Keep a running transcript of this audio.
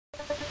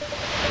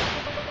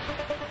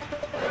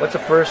What's the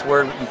first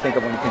word you think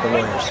of when you think of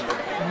lawyers?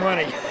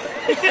 Money.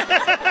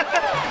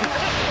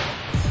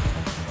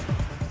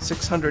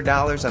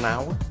 $600 an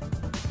hour?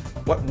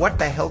 What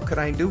the hell could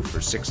I do for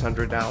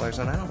 $600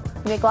 an hour?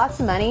 You make lots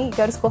of money, you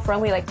go to school for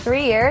only like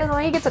 3 years, and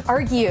then you get to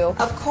argue.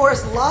 Of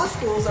course, law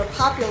schools are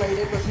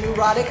populated with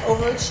neurotic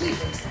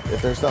overachievers.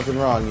 If there's something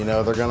wrong, you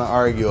know, they're going to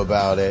argue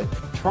about it.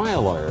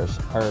 Trial lawyers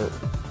are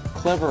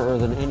cleverer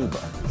than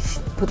anybody.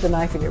 Put the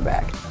knife in your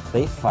back.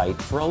 They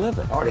fight for a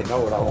living. I already know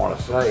what I want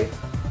to say.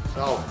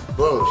 Oh,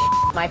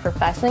 bullshit. My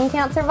profession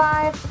can't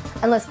survive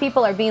unless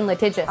people are being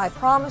litigious. I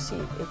promise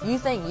you, if you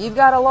think you've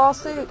got a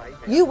lawsuit,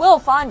 you will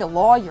find a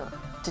lawyer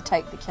to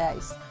take the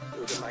case.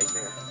 It was a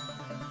nightmare.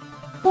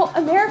 Well,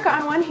 America,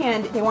 on one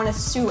hand, they want to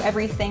sue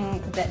everything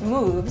that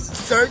moves.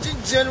 Surgeon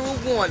General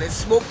warning,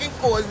 smoking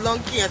causes lung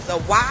cancer.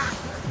 Why?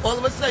 All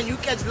of a sudden, you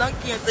catch lung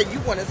cancer,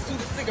 you want to sue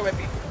the cigarette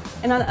people.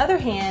 And on the other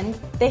hand,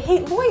 they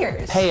hate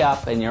lawyers. Pay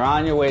up and you're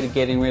on your way to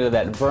getting rid of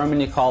that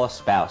vermin you call a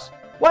spouse.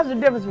 What's the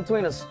difference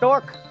between a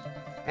stork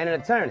and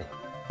an attorney?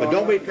 But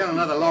don't be telling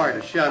another lawyer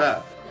to shut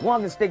up.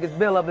 One can stick his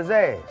bill up his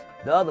ass.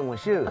 The other one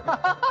should.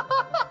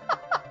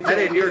 That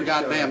ain't your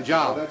goddamn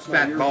job,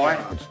 fat boy.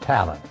 It's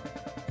talent,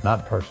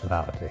 not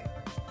personality.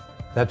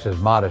 That's as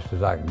modest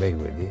as I can be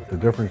with you. The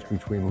difference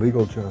between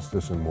legal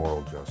justice and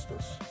moral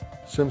justice.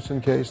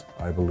 Simpson case,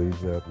 I believe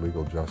that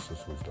legal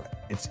justice was done.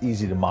 It's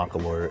easy to mock a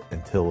lawyer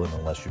until and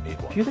unless you need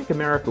one. If you think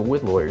America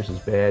with lawyers is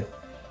bad,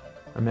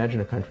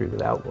 imagine a country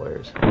without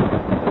lawyers.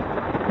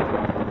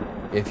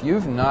 If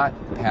you've not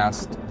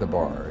passed the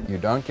bar, you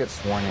don't get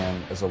sworn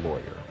in as a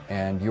lawyer,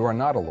 and you are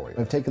not a lawyer.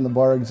 I've taken the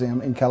bar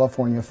exam in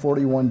California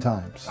 41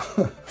 times.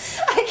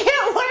 I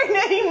can't learn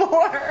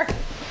anymore.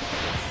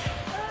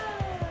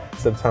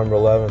 September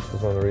 11th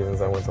was one of the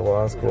reasons I went to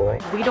law school.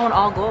 We don't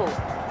all go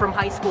from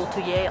high school to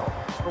Yale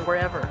or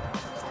wherever.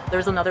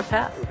 There's another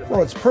path.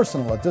 Well, it's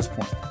personal at this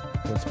point.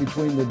 It's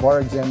between the bar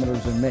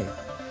examiners and me.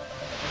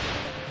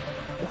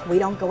 If we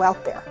don't go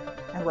out there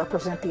and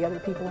represent the other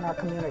people in our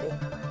community,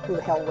 who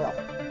the hell will?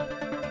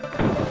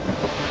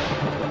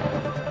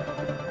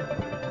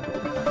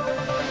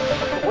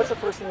 What's the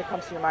first thing that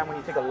comes to your mind when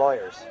you think of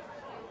lawyers?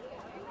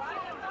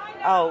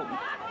 Oh,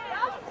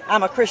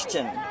 I'm a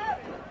Christian.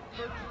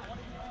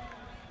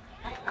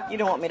 You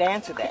don't want me to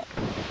answer that.